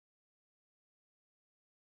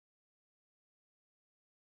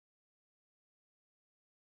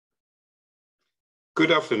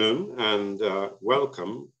Good afternoon and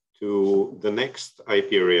welcome to the next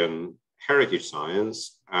IPERION Heritage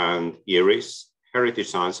Science and IRIS Heritage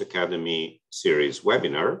Science Academy series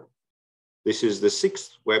webinar. This is the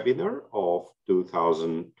 6th webinar of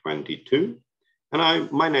 2022.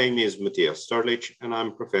 And my name is Matija Strlič and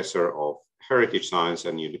I'm Professor of Heritage Science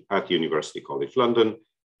at University College London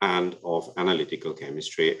and of Analytical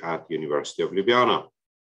Chemistry at University of Ljubljana.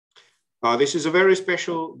 This is a very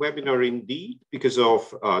special webinar indeed because of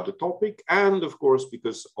the topic and of course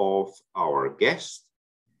because of our guest,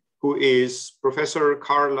 who is Professor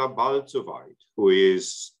Karla Balzuweit, who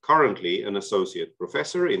is currently an Associate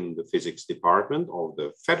Professor in the Physics Department of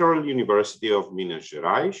the Federal University of Minas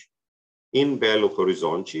Gerais in Belo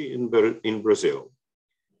Horizonte in Brazil.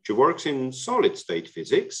 She works in solid-state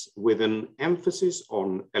physics with an emphasis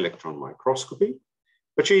on electron microscopy,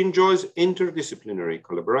 but she enjoys interdisciplinary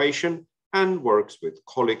collaboration and works with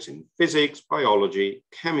colleagues in physics, biology,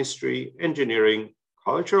 chemistry, engineering,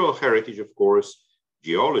 cultural heritage, of course,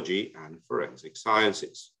 geology, and forensic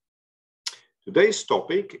sciences. Today's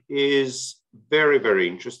topic is very, very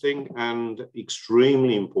interesting and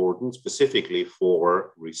extremely important, specifically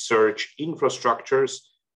for research infrastructures,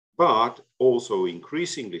 but also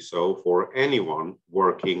increasingly so for anyone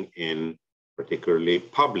working in particularly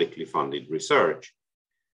publicly funded research.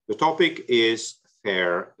 The topic is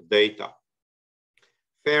F.A.I.R.data.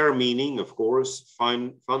 F.A.I.R. meaning, of course,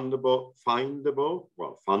 fundable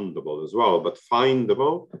as well, but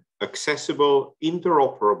findable, accessible,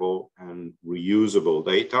 interoperable, and reusable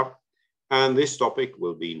data. And this topic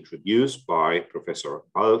will be introduced by Professor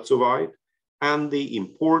Balzuweit, and the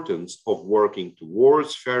importance of working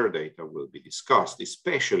towards F.A.I.R.data will be discussed,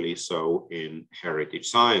 especially so in heritage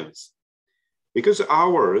science. Because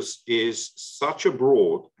ours is such a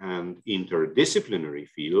broad and interdisciplinary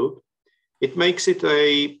field, it makes it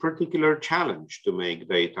a particular challenge to make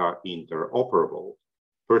data interoperable,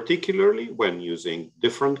 particularly when using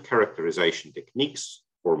different characterization techniques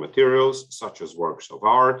for materials such as works of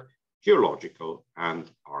art, geological, and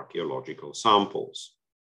archaeological samples.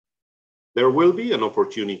 There will be an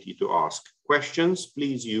opportunity to ask questions.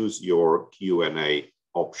 Please use your Q&A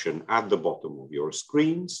option at the bottom of your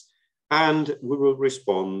screens, and we will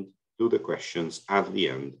respond to the questions at the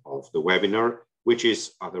end of the webinar, which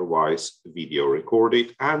is otherwise video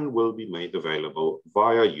recorded and will be made available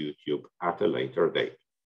via YouTube at a later date.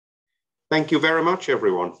 Thank you very much,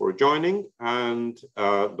 everyone, for joining. And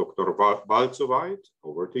Dr. Balzuweit,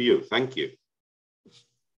 over to you. Thank you.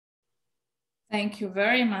 Thank you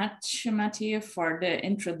very much, Matija, for the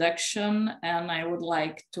introduction. And I would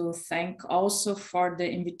like to thank also for the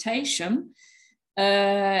invitation.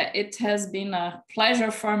 It has been a pleasure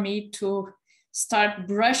for me to start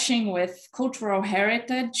brushing with cultural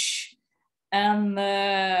heritage. And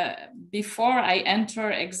before I enter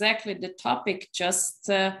exactly the topic, just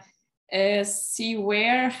see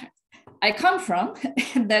where I come from.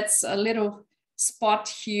 That's a little spot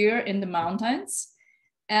here in the mountains.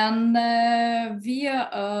 And via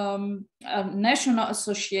a national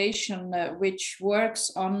association which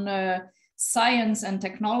works on science and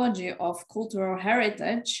technology of cultural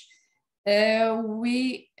heritage,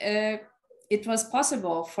 it was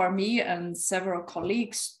possible for me and several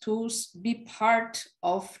colleagues to be part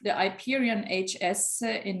of the IPERION HS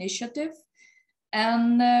initiative.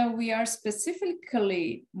 And we are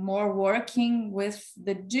specifically more working with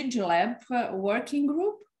the DigiLab working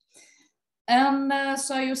group. And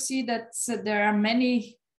so you see that there are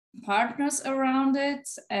many partners around it,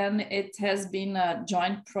 and it has been a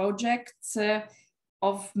joint project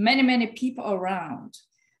of many, many people around.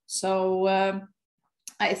 So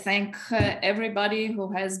I thank everybody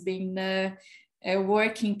who has been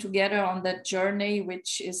working together on that journey,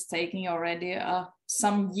 which is taking already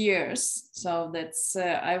some years. So that's,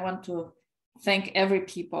 I want to thank every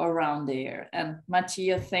people around there. And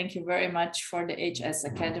Matija, thank you very much for the HS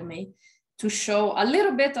Academy to show a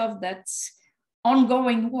little bit of that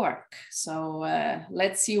ongoing work. So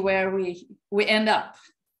let's see where we end up.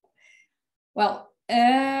 Well,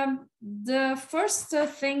 the first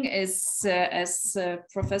thing is, as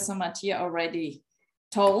Professor Matija already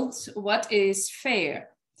told, what is F.A.I.R.?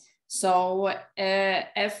 So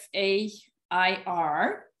F.A.I.R.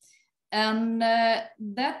 And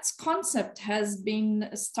that concept has been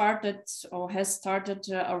started or has started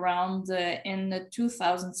around in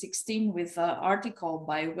 2016 with an article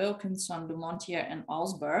by Wilkinson, Dumontier, and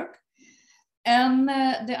Alsberg. And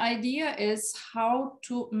the idea is how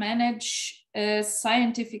to manage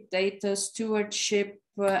scientific data, stewardship,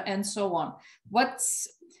 and so on.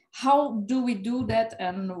 How do we do that,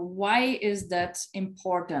 and why is that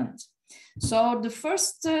important? So the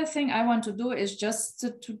first thing I want to do is just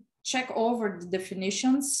to check over the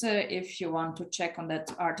definitions. If you want to check on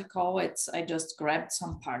that article, I just grabbed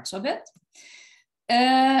some parts of it.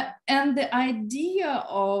 And the idea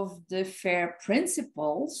of the FAIR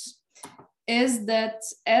principles is that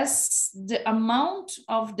as the amount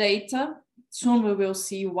of data, soon we will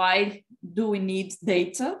see why do we need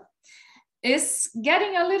data, is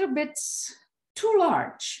getting a little bit too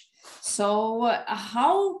large. So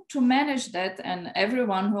how to manage that? And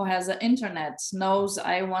everyone who has an internet knows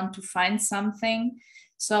I want to find something.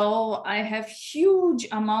 So I have huge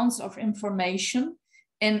amounts of information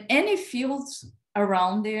in any field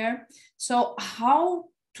around there. So how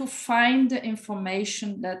to find the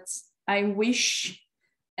information that I wish,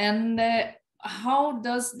 and how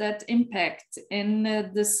does that impact in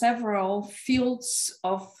the several fields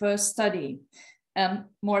of study? And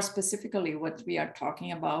more specifically, what we are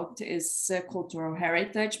talking about is cultural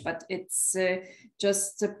heritage, but it's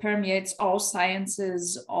just permeates all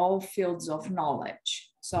sciences, all fields of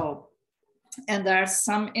knowledge. So, and there are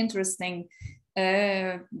some interesting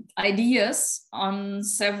ideas on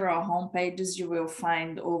several homepages you will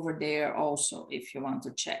find over there also, if you want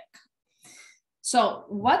to check. So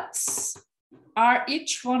what are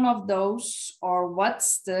each one of those, or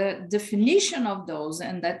what's the definition of those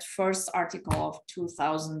in that first article of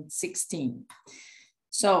 2016?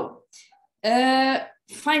 So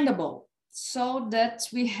findable, so that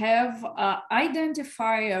we have an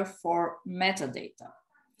identifier for metadata.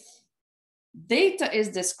 Data is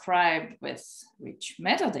described with which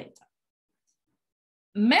metadata?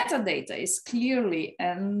 Metadata is clearly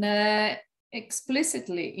and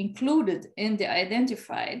explicitly included in the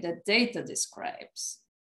identifier that data describes.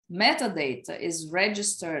 Metadata is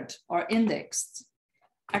registered or indexed.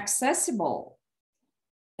 Accessible,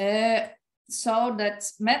 so that,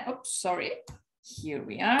 here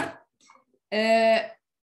we are.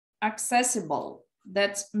 Accessible,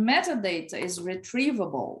 that metadata is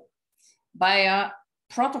retrievable via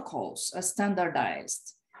protocols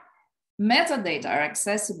standardized. Metadata are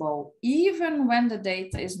accessible even when the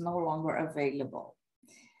data is no longer available.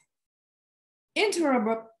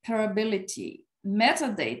 Interoperability,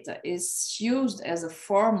 metadata is used as a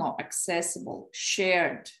formal, accessible,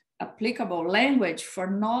 shared, applicable language for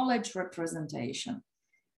knowledge representation.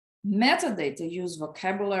 Metadata use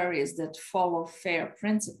vocabularies that follow FAIR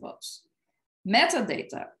principles.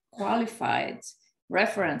 Metadata qualified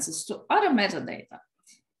references to other metadata.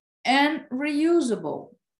 And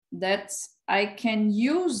reusable, that I can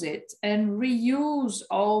use it and reuse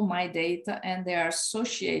all my data, and they are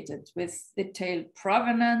associated with detailed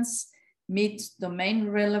provenance, meet domain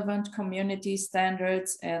relevant community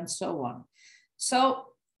standards, and so on. So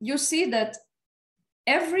you see that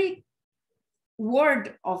every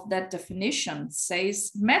word of that definition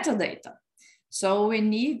says metadata. So we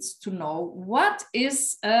need to know what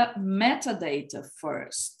is a metadata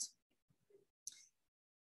first.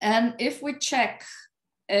 And if we check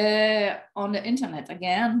on the internet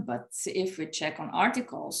again, but if we check on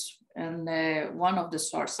articles, and one of the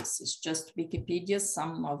sources is just Wikipedia,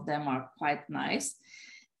 some of them are quite nice.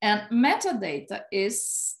 And metadata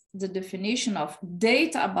is the definition of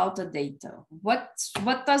data about the data. What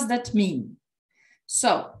does that mean?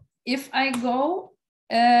 So if I go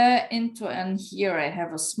into, and here I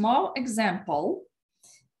have a small example,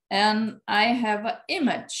 and I have an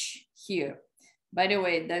image here. By the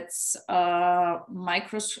way, that's a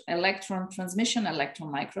electron transmission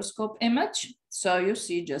electron microscope image. So you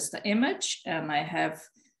see just the image, and I have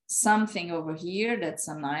something over here that's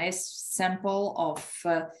a nice sample of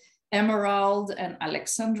emerald and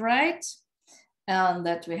alexandrite, and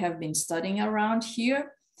that we have been studying around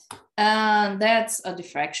here. And that's a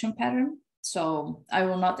diffraction pattern. So I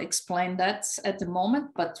will not explain that at the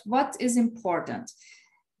moment, but what is important?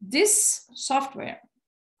 This software,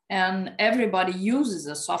 and everybody uses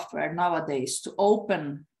a software nowadays to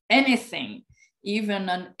open anything, even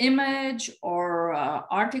an image or an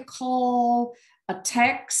article, a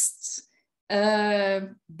text,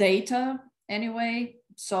 data anyway.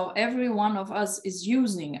 So every one of us is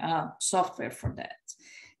using a software for that.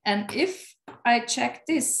 And if I check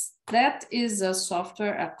this, that is a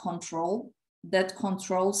software, a control that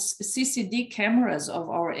controls CCD cameras of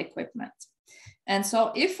our equipment. And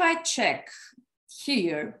so if I check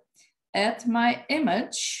here at my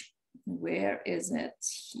image, where is it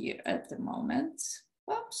here at the moment?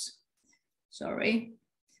 Oops, sorry,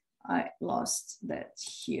 I lost that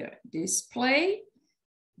here. Display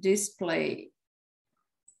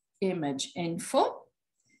image info.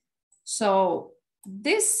 So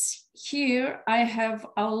this here, I have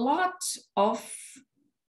a lot of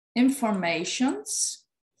informations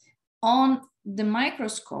on the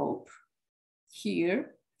microscope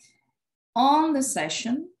here, on the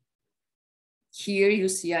session, here you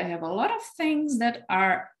see I have a lot of things that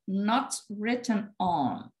are not written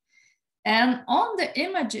on. And on the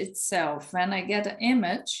image itself, when I get an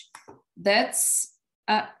image, that's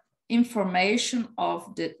information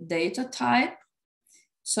of the data type.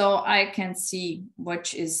 So I can see,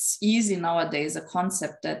 which is easy nowadays, a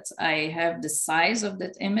concept that I have the size of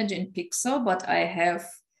that image in pixel, but I have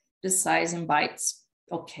the size in bytes,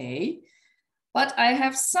 okay. But I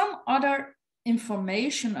have some other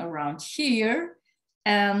information around here.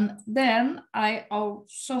 And then I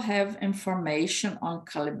also have information on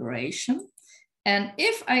calibration. And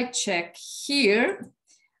if I check here,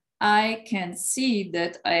 I can see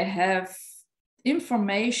that I have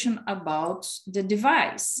information about the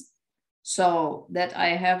device. So that I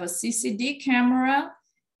have a CCD camera,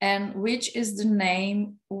 and which is the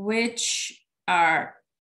name, which are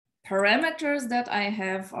parameters that I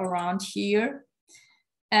have around here.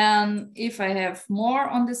 And if I have more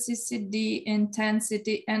on the CCD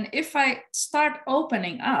intensity, and if I start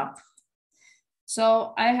opening up,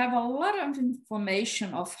 so I have a lot of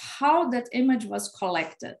information of how that image was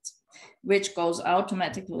collected, which goes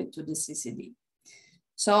automatically to the CCD.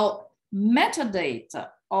 So metadata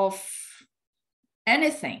of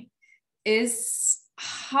anything is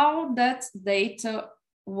how that data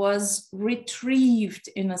was retrieved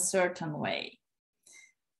in a certain way.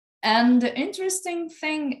 And the interesting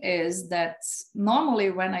thing is that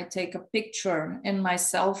normally when I take a picture in my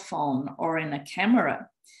cell phone or in a camera,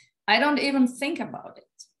 I don't even think about it.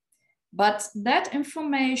 But that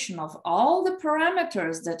information of all the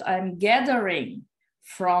parameters that I'm gathering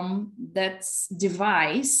from that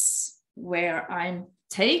device where I'm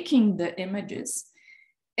taking the images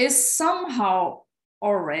is somehow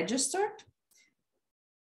or registered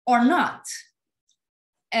or not.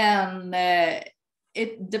 And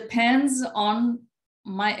it depends on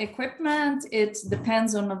my equipment. It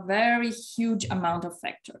depends on a very huge amount of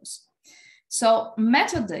factors. So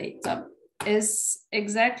metadata is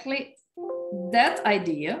exactly that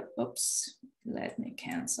idea. Oops, let me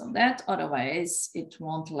cancel that. Otherwise, it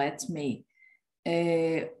won't let me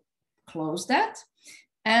close that.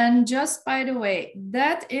 And just by the way,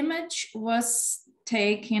 that image was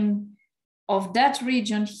taken of that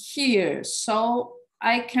region here. So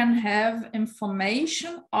I can have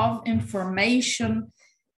information of information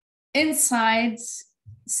inside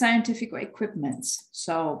scientific equipment.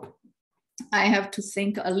 So I have to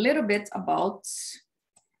think a little bit about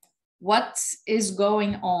what is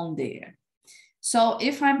going on there. So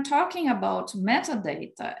if I'm talking about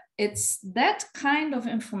metadata, it's that kind of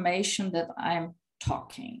information that I'm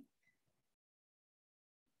talking.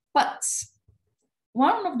 But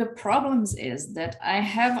one of the problems is that I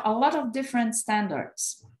have a lot of different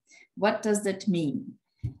standards. What does that mean?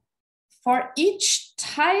 For each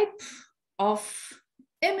type of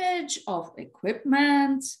image, of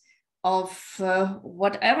equipment, of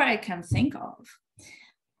whatever I can think of,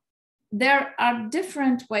 there are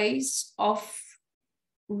different ways of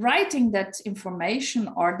writing that information,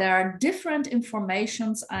 or there are different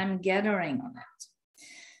informations I'm gathering on it.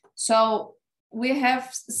 So we have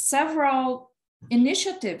several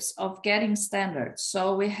initiatives of getting standards.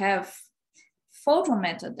 So we have photo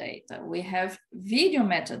metadata, we have video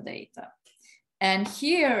metadata. And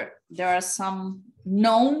here there are some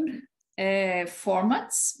known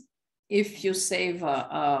formats. If you save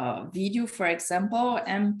a video, for example,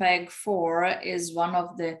 MPEG-4 is one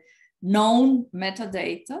of the known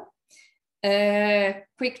metadata.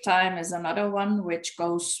 QuickTime is another one, which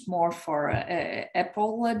goes more for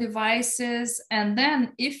Apple devices. And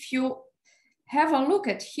then if you have a look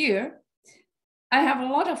at here, I have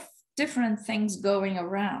a lot of different things going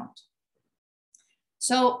around.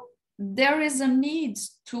 So there is a need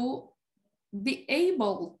to be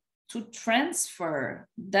able to transfer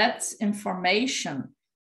that information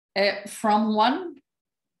from one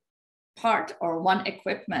part or one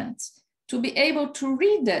equipment to be able to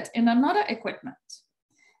read that in another equipment.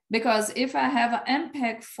 Because if I have an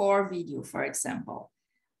MPEG-4 video, for example,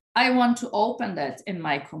 I want to open that in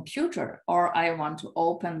my computer, or I want to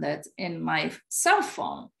open that in my cell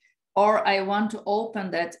phone, or I want to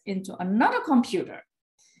open that into another computer.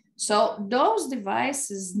 So those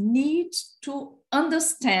devices need to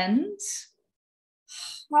understand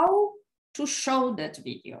how to show that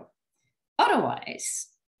video. Otherwise,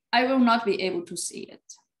 I will not be able to see it.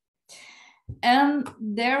 And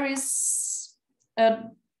there is a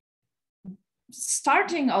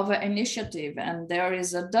starting of an initiative, and there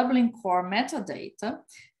is a Dublin core metadata,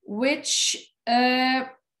 which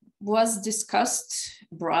was discussed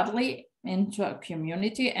broadly into a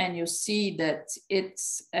community, and you see that it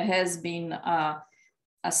has been a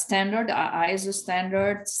standard, a ISO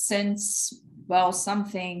standard since, well,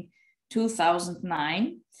 something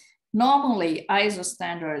 2009. Normally, ISO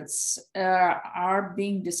standards are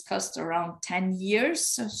being discussed around 10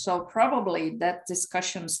 years. So probably that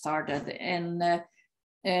discussion started in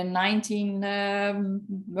 10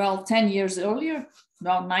 years earlier,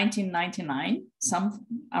 well, 1999, some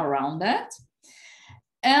around that.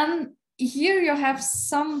 And here you have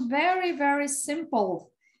some very, very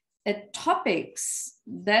simple topics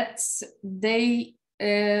that they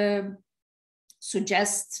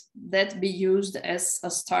suggest that be used as a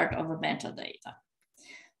start of a metadata.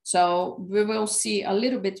 So we will see a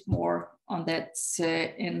little bit more on that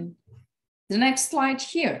in the next slide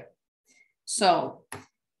here. So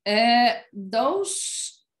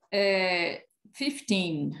those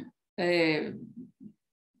 15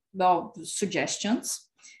 suggestions,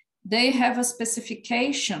 they have a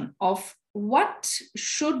specification of what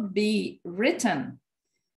should be written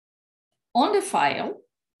on the file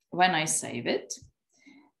when I save it.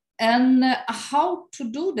 And how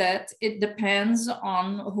to do that, it depends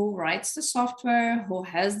on who writes the software, who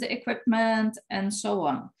has the equipment, and so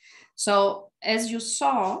on. So as you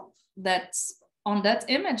saw, that on that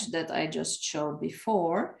image that I just showed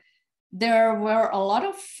before, there were a lot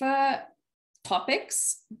of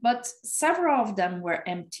topics, but several of them were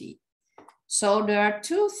empty. So there are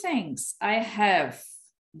two things. I have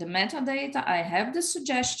the metadata, I have the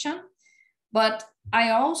suggestion, but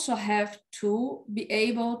I also have to be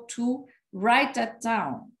able to write that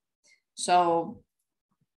down. So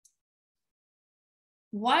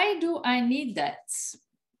why do I need that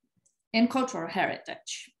in cultural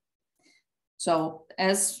heritage? So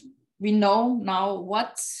as we know now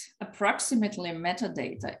what approximately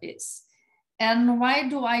metadata is, and why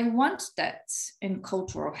do I want that in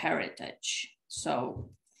cultural heritage?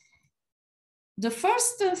 So the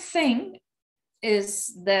first thing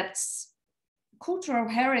is that cultural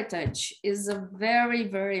heritage is a very,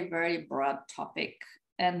 very, very broad topic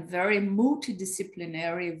and very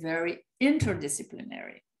multidisciplinary, very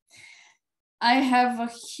interdisciplinary. I have a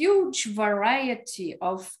huge variety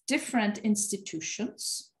of different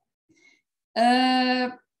institutions,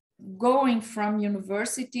 going from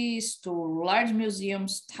universities to large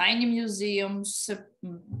museums, tiny museums,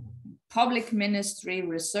 public ministry,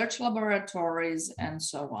 research laboratories, and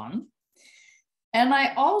so on. And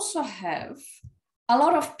I also have a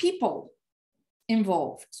lot of people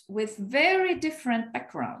involved with very different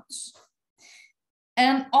backgrounds.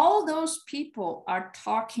 And all those people are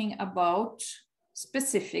talking about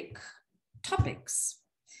specific topics.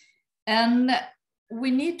 And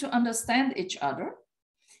we need to understand each other.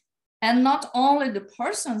 And not only the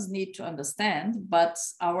persons need to understand, but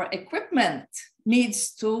our equipment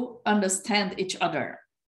needs to understand each other.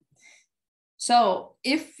 So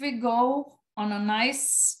if we go on a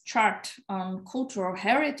nice chart on cultural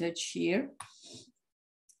heritage here,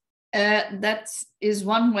 that is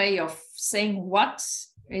one way of saying what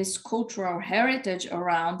is cultural heritage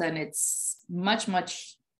around, and it's much,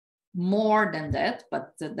 much more than that,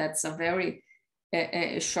 but that's a very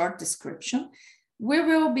short description. We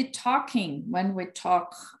will be talking, when we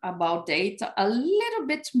talk about data, a little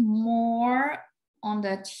bit more on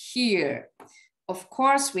that here. Of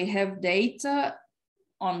course, we have data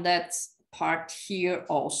on that part here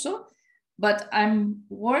also, but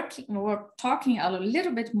we're talking a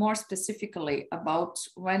little bit more specifically about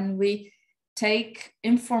when we take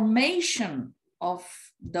information of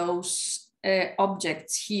those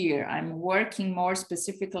objects here. I'm working more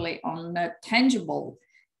specifically on tangible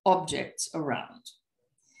objects around.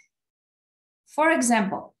 For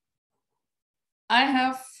example, I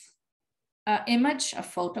have an image, a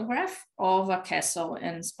photograph of a castle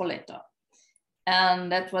in Spoleto.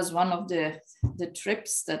 And that was one of the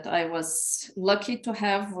trips that I was lucky to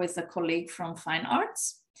have with a colleague from Fine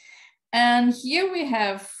Arts. And here we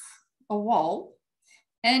have a wall,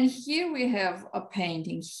 and here we have a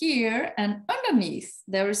painting here, and underneath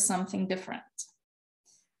there is something different.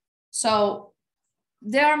 So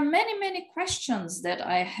there are many, many questions that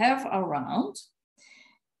I have around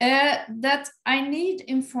that I need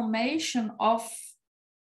information of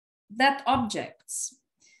that objects.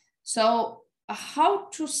 So how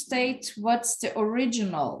to state what's the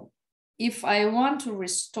original, if I want to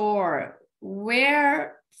restore,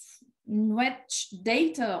 which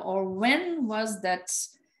data or when was that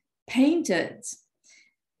painted?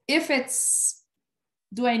 If it's,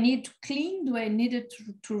 do I need to clean? Do I need it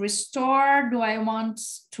to restore? Do I want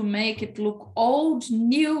to make it look old,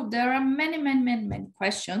 new? There are many, many, many, many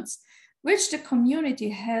questions which the community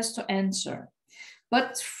has to answer.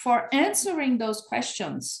 But for answering those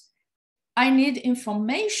questions, I need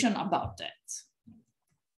information about that.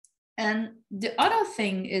 And the other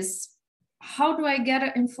thing is, how do I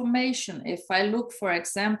get information? If I look, for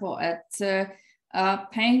example, at a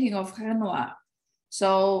painting of Renoir.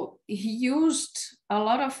 So he used a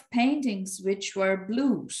lot of paintings which were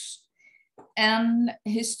blues. And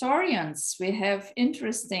historians, we have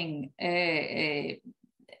interesting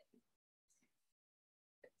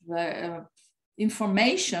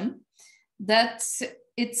information that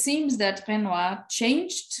it seems that Renoir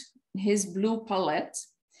changed his blue palette.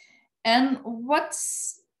 And what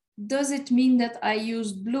does it mean that I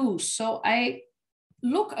use blue? So I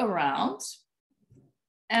look around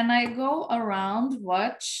and I go around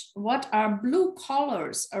what are blue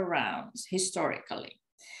colors around historically.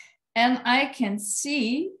 And I can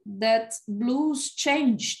see that blues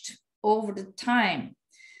changed over the time.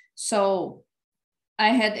 So I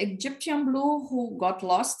had Egyptian blue who got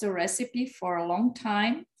lost the recipe for a long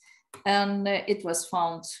time. And it was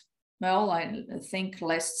found, well, I think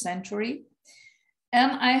last century.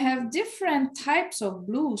 And I have different types of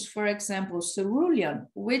blues, for example, cerulean,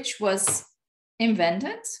 which was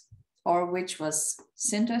invented or which was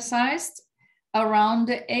synthesized around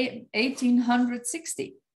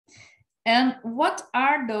 1860. And what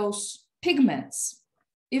are those pigments?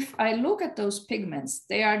 If I look at those pigments,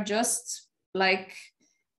 they are just like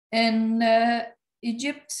in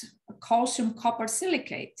Egypt, calcium copper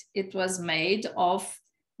silicate. It was made of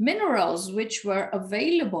minerals which were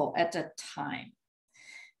available at that time.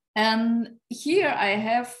 And here I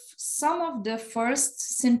have some of the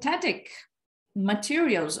first synthetic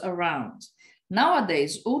materials around.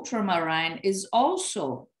 Nowadays, ultramarine is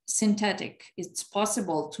also synthetic. It's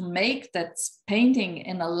possible to make that painting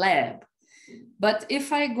in a lab. But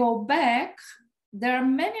if I go back, there are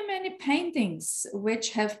many, many paintings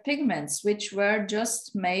which have pigments which were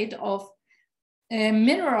just made of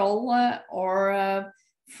mineral or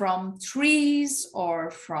from trees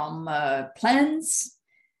or from plants.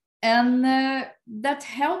 And that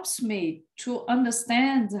helps me to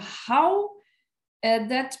understand how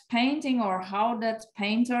that painting or how that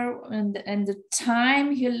painter and the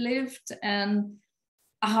time he lived and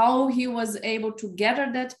how he was able to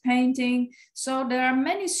gather that painting. So there are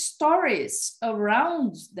many stories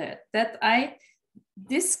around that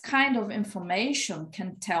this kind of information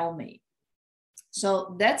can tell me.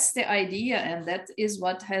 So that's the idea, and that is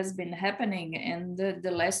what has been happening in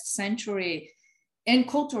the last century in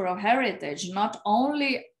cultural heritage. Not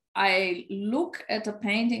only I look at a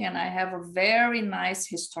painting and I have a very nice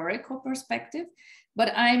historical perspective,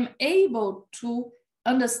 but I'm able to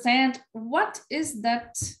understand what is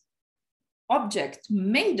that object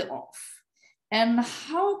made of and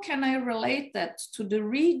how can I relate that to the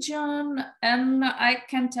region, and I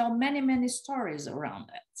can tell many, many stories around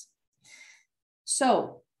that.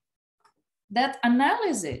 So that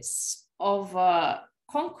analysis of a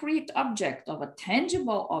concrete object, of a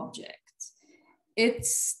tangible object, it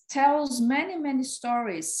tells many, many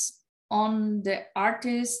stories on the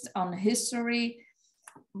artist, on history,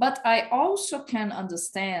 but I also can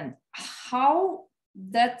understand how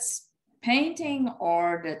that painting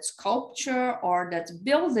or that sculpture or that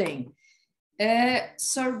building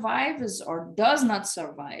survives or does not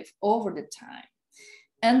survive over the time.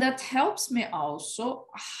 And that helps me also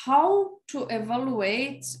how to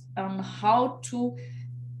evaluate and how to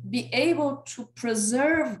be able to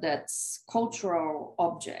preserve that cultural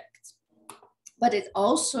object. But it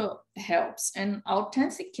also helps and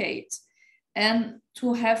authenticate and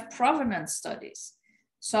to have provenance studies.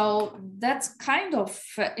 So that kind of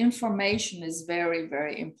information is very,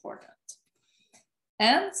 very important.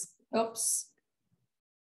 And,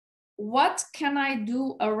 what can I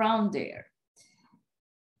do around there?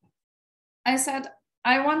 I said,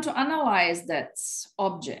 I want to analyze that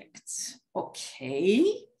object.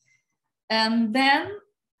 Okay. And then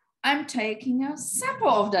I'm taking a sample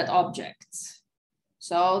of that object.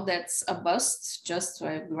 So that's a bust, just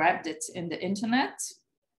I grabbed it in the internet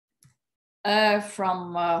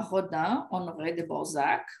from Rodin, Honoré de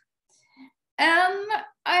Balzac. And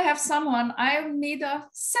I have someone, I need a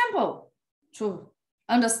sample to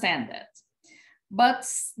understand that.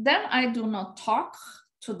 But then I do not talk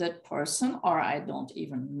to that person, or I don't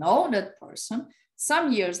even know that person.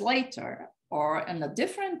 Some years later, or in a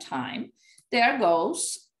different time, there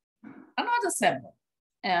goes another sample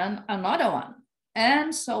and another one,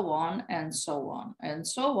 and so on, and so on, and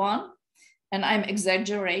so on. And I'm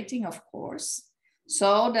exaggerating, of course,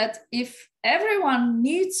 so that if everyone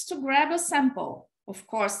needs to grab a sample, of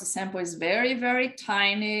course, the sample is very, very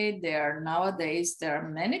tiny. Nowadays, there are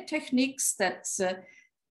many techniques that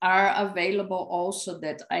are available also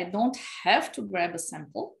that I don't have to grab a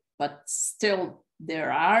sample, but still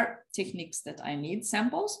there are techniques that I need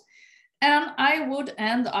samples, and I would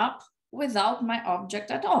end up without my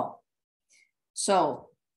object at all. So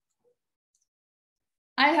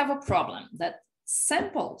I have a problem that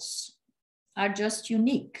samples are just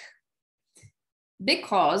unique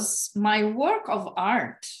because my work of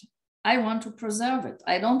art, I want to preserve it.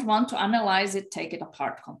 I don't want to analyze it, take it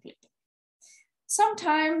apart completely.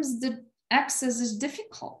 Sometimes the access is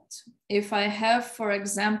difficult. If I have, for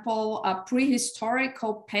example, a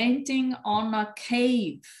prehistorical painting on a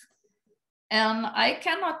cave, and I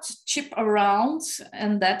cannot chip around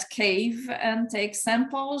in that cave and take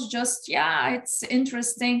samples, just, yeah, it's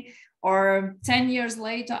interesting. Or 10 years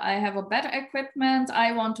later, I have a better equipment,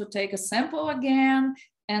 I want to take a sample again,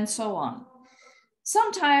 and so on.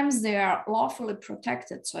 Sometimes they are lawfully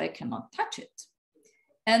protected, so I cannot touch it.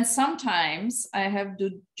 And sometimes I have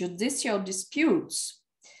judicial disputes.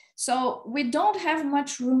 So we don't have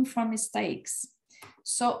much room for mistakes.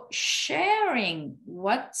 So sharing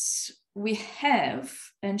what we have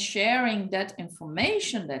and sharing that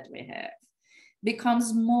information that we have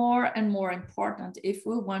becomes more and more important if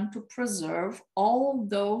we want to preserve all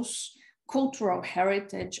those cultural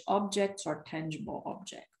heritage objects or tangible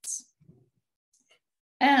objects.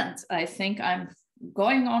 And I think I'm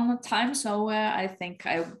going on time, so I think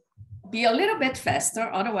I'll be a little bit faster,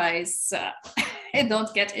 otherwise I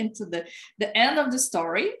don't get into the end of the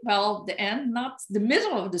story. Well, the end, not the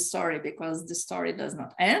middle of the story, because the story does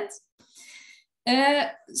not end.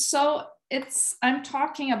 So I'm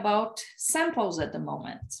talking about samples at the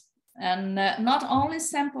moment, and not only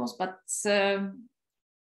samples, but samples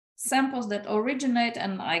that originate,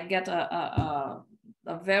 and I get a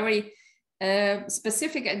very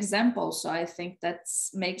specific example. So I think that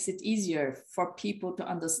makes it easier for people to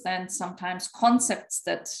understand sometimes concepts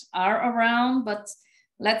that are around, but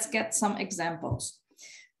let's get some examples.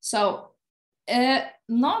 So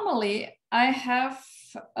normally I have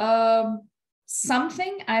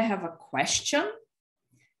something, I have a question,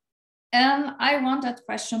 and I want that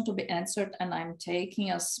question to be answered, and I'm taking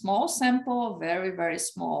a small sample, very, very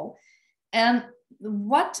small. And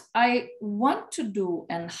what I want to do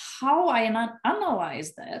and how I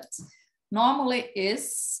analyze that normally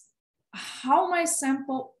is how my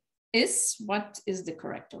sample is, what is the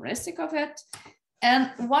characteristic of it,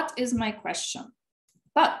 and what is my question.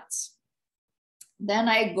 But then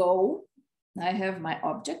I have my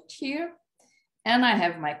object here, and I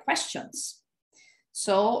have my questions.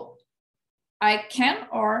 So I can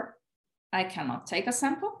or I cannot take a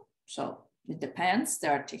sample. So it depends.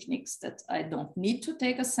 There are techniques that I don't need to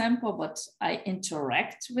take a sample, but I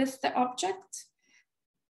interact with the object.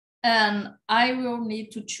 And I will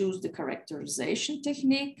need to choose the characterization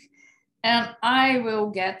technique, and I will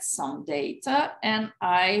get some data, and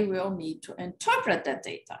I will need to interpret that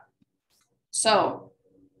data. So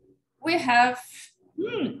we have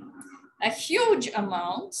a huge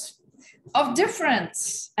amount of different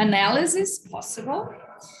analyses possible.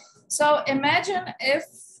 So imagine if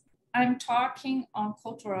I'm talking on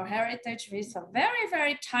cultural heritage with a very,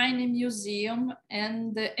 very tiny museum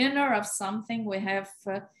in the inner of something. We have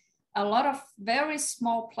a lot of very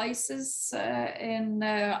small places in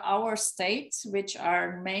our state, which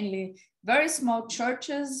are mainly very small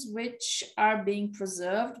churches, which are being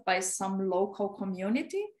preserved by some local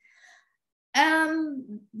community.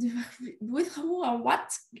 And with who or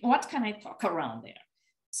what can I talk around there?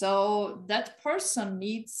 So that person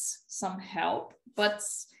needs some help, but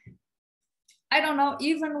I don't know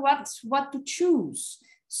even what to choose.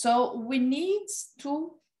 So we need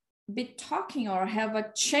to be talking or have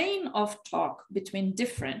a chain of talk between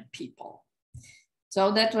different people.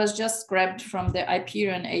 So that was just grabbed from the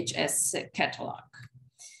IPERION HS catalog.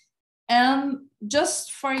 And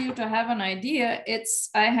just for you to have an idea,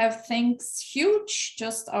 I have things huge,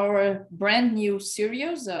 just our brand new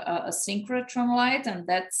series, a synchrotron light, and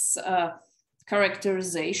that's a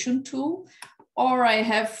characterization tool. Or I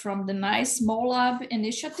have from the nice MOLAB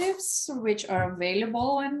initiatives, which are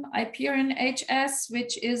available in IPERION HS,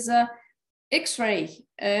 which is a X-ray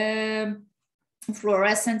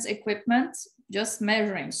fluorescence equipment, just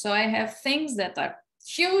measuring. So I have things that are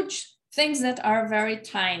huge, things that are very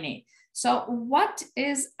tiny. So what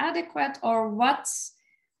is adequate, or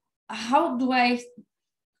how do I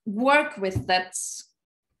work with that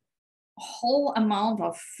whole amount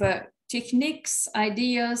of techniques,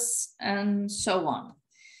 ideas, and so on?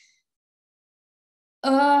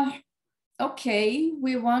 Okay,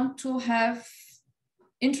 we want to have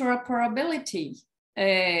interoperability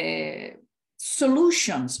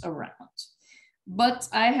solutions around, but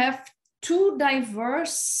I have too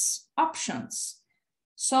diverse options.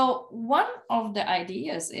 So one of the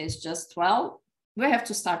ideas is just, well, we have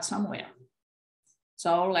to start somewhere.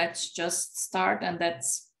 So let's just start, and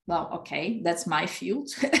that's, well, okay, that's my field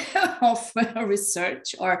of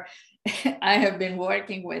research, or I have been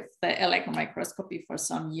working with electron microscopy for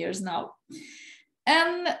some years now.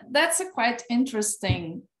 And that's a quite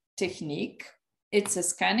interesting technique. It's a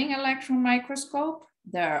scanning electron microscope.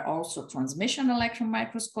 There are also transmission electron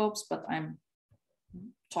microscopes, but I'm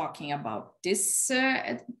talking about this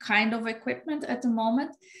kind of equipment at the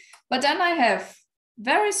moment. But then I have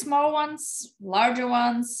very small ones, larger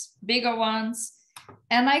ones, bigger ones,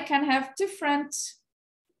 and I can have different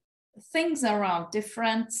things around,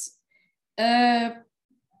 different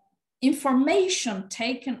information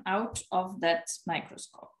taken out of that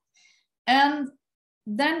microscope. And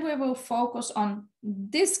then we will focus on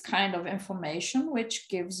this kind of information, which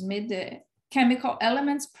gives me the chemical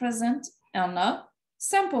elements present on a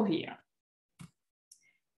sample here.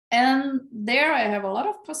 And there I have a lot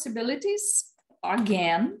of possibilities,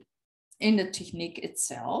 again, in the technique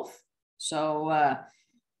itself. So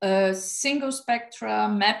single spectra,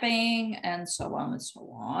 mapping, and so on and so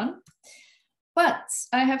on. But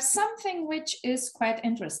I have something which is quite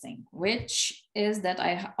interesting, which is that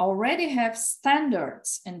I already have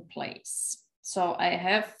standards in place. So I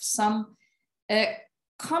have some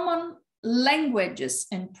common languages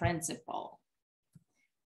in principle.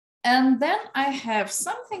 And then I have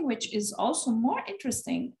something which is also more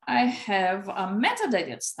interesting. I have a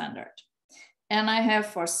metadata standard. And I have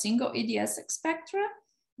for single EDS spectra,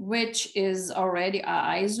 which is already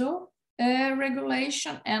a ISO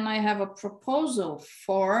regulation. And I have a proposal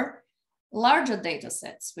for larger data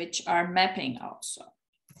sets, which are mapping also.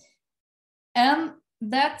 And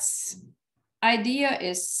that's idea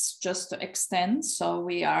is just to extend. So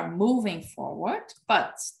we are moving forward,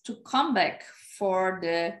 but to come back for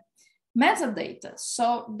the metadata.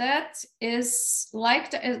 So that is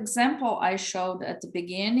like the example I showed at the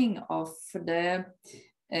beginning of the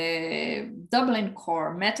Dublin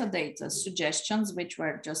core metadata suggestions, which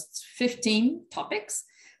were just 15 topics.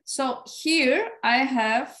 So here I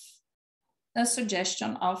have a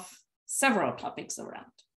suggestion of several topics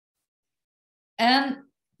around. And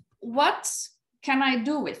what can I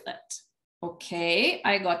do with that? Okay,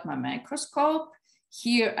 I got my microscope.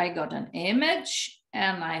 Here I got an image,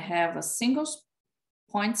 and I have a single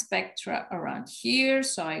point spectra around here.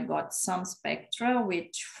 So I got some spectra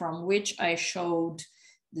from which I showed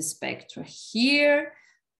the spectra here,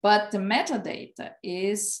 but the metadata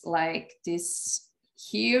is like this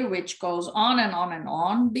here, which goes on and on and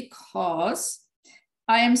on, because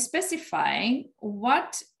I am specifying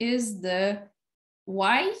what is the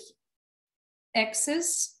y-axis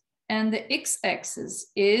and the x-axis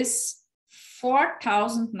is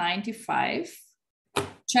 4095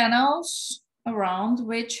 channels around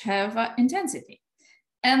which have intensity.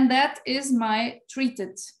 And that is my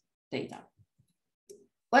treated data.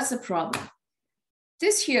 What's the problem?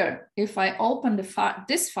 This here, if I open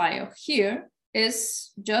this file here,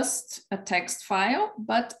 is just a text file,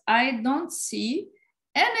 but I don't see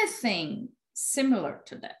anything similar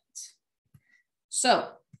to that.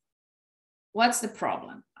 So what's the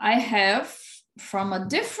problem? I have from a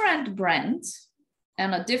different brand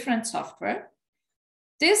and a different software.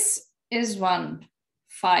 This is one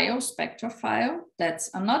file, spectra file. That's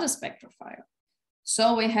another spectra file.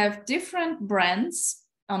 So we have different brands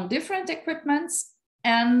on different equipments,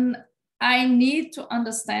 and I need to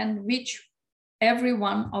understand which every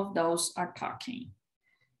one of those are talking.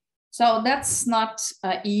 So that's not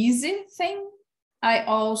an easy thing. I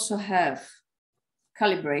also have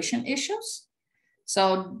calibration issues.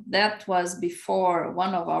 So that was before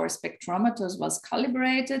one of our spectrometers was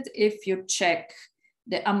calibrated. If you check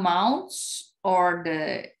the amounts or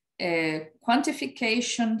the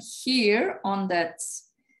quantification here on that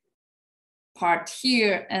part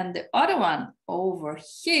here and the other one over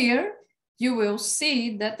here, you will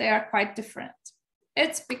see that they are quite different.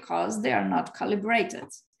 It's because they are not calibrated.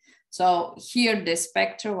 So here the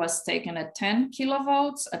spectra was taken at 10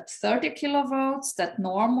 kilovolts, at 30 kilovolts, that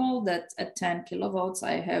normal, that at 10 kilovolts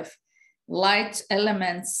I have light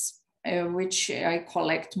elements which I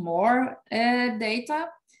collect more data,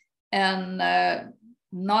 and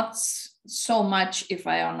not so much if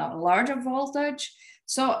I am on a larger voltage.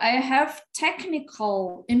 So I have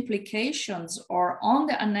technical implications or on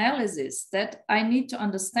the analysis that I need to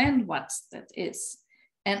understand what that is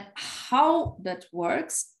and how that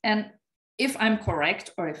works, and if I'm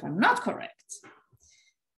correct or if I'm not correct.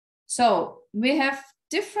 So we have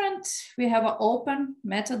different, we have an open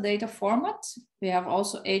metadata format. We have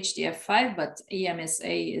also HDF5, but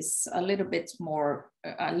EMSA is a little bit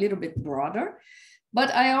broader.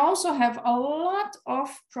 But I also have a lot of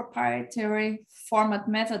proprietary format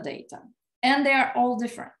metadata, and they are all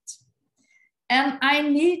different. And I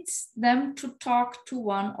need them to talk to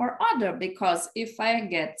one or other, because if I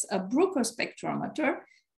get a Bruker spectrometer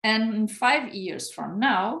and 5 years from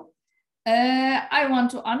now, I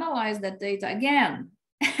want to analyze that data again,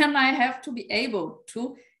 and I have to be able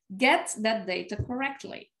to get that data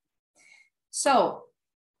correctly. So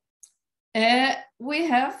we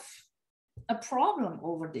have a problem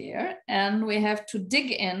over there, and we have to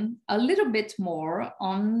dig in a little bit more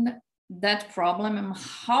on that problem and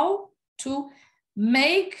how to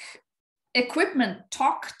make equipment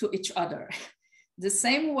talk to each other. The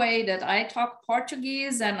same way that I talk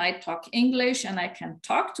Portuguese and I talk English and I can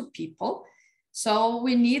talk to people. So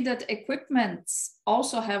we need that equipment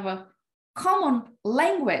also have a common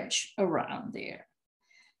language around there.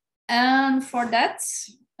 And for that,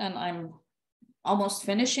 and I'm almost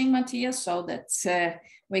finishing, Matija, so that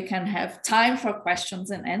we can have time for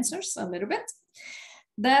questions and answers a little bit,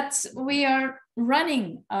 that we are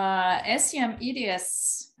running SEM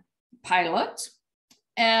EDS pilot,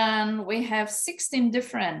 and we have 16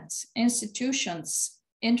 different institutions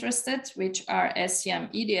interested, which are SEM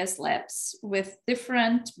EDS labs with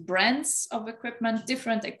different brands of equipment,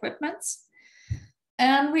 different equipments.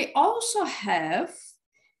 And we also have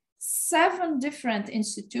 7 different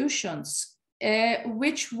institutions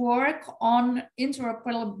which work on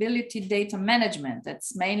interoperability data management.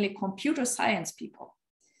 That's mainly computer science people,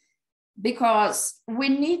 because we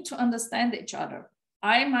need to understand each other.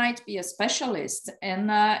 I might be a specialist in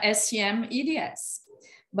SEM EDS,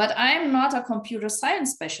 but I'm not a computer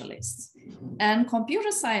science specialist. And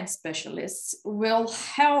computer science specialists will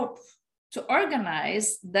help to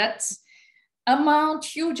organize that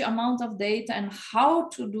huge amount of data and how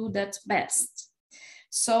to do that best.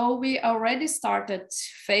 So we already started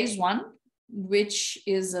phase 1, which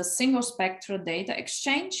is a single spectra data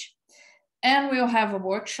exchange. And we'll have a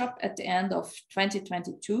workshop at the end of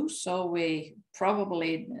 2022. So we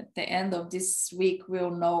probably at the end of this week, we'll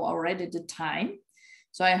know already the time.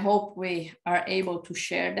 So I hope we are able to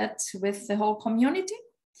share that with the whole community.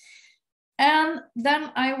 And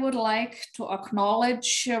then I would like to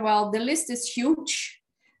acknowledge, well, the list is huge.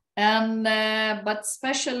 And but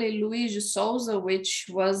especially Luigi Souza, which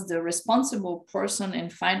was the responsible person in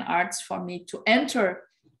fine arts for me to enter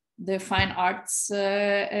the fine arts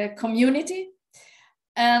community,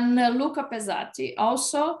 and Luca Pesati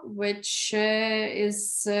also, which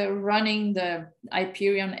is running the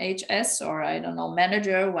IPERION HS, or I don't know,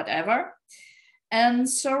 manager, whatever, and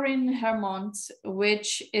Sorin Hermont,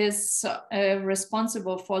 which is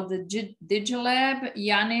responsible for the Digilab,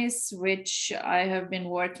 Yanis, which I have been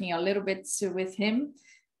working a little bit with him,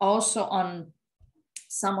 also on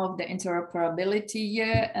some of the interoperability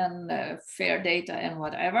and F.A.I.R.data and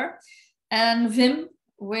whatever. And Wim,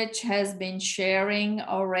 which has been sharing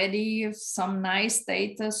already some nice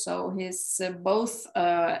data. So he's both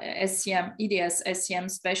SEM, EDS SEM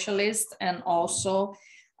specialist and also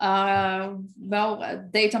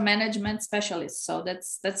data management specialist. So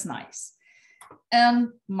that's nice. And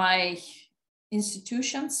my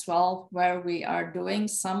institutions, well, where we are doing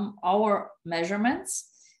our measurements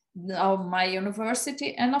of my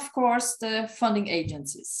university, and of course the funding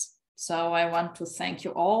agencies. So I want to thank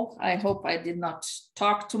you all. I hope I did not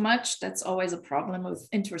talk too much. That's always a problem with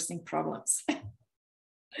interesting problems.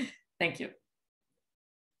 Thank you.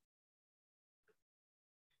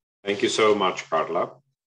 Thank you so much, Karla.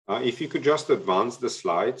 If you could just advance the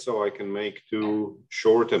slide so I can make 2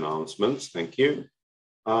 short announcements. Thank you.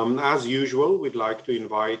 As usual, we'd like to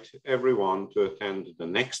invite everyone to attend the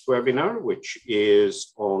next webinar, which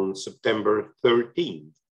is on September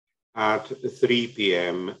 13th at 3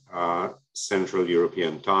 p.m. Central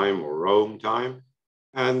European Time or Rome time.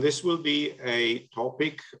 And this will be a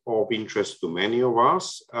topic of interest to many of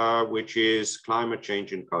us, which is climate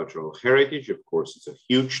change and cultural heritage. Of course, it's a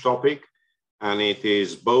huge topic, and it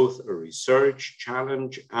is both a research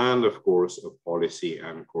challenge and, of course, a policy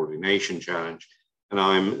and coordination challenge. And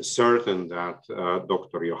I'm certain that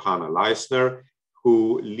Dr. Johanna Leisner,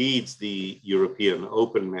 who leads the European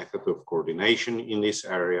Open Method of Coordination in this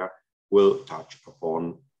area, will touch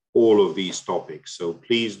upon all of these topics. So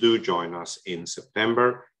please do join us in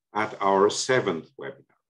September at our 7th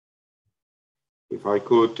webinar. If I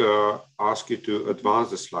could ask you to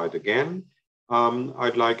advance the slide again,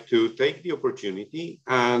 I'd like to take the opportunity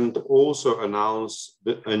and also announce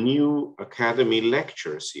a new Academy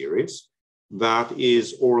lecture series, that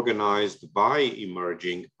is organized by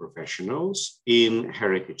emerging professionals in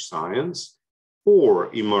heritage science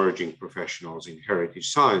for emerging professionals in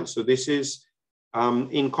heritage science. So this is,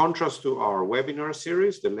 in contrast to our webinar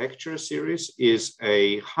series, the lecture series is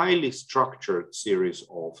a highly structured series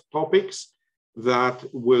of topics that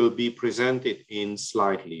will be presented in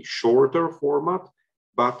slightly shorter format,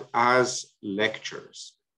 but as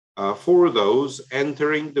lectures. For those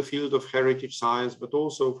entering the field of heritage science, but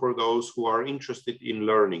also for those who are interested in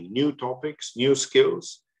learning new topics, new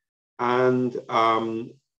skills, and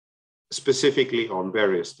specifically on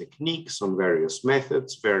various techniques, on various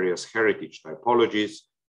methods, various heritage typologies,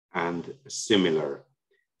 and similar.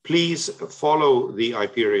 Please follow the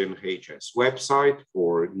IPERION HS website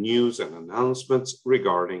for news and announcements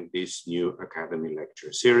regarding this new Academy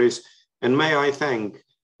lecture series. And may I thank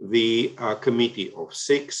the committee of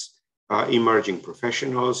 6 emerging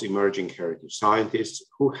professionals, emerging heritage scientists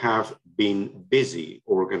who have been busy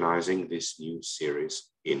organizing this new series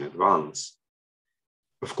in advance.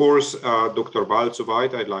 Of course, Dr.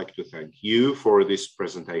 Balzuweit, I'd like to thank you for this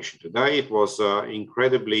presentation today. It was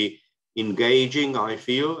incredibly engaging, I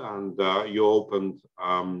feel, and you opened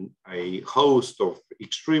a host of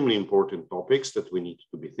extremely important topics that we need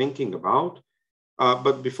to be thinking about.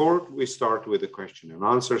 But before we start with the question and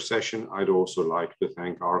answer session, I'd also like to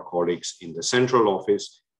thank our colleagues in the central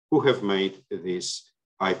office who have made this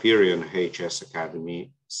IPERION HS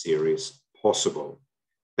Academy series possible.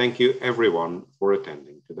 Thank you everyone for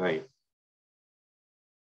attending today.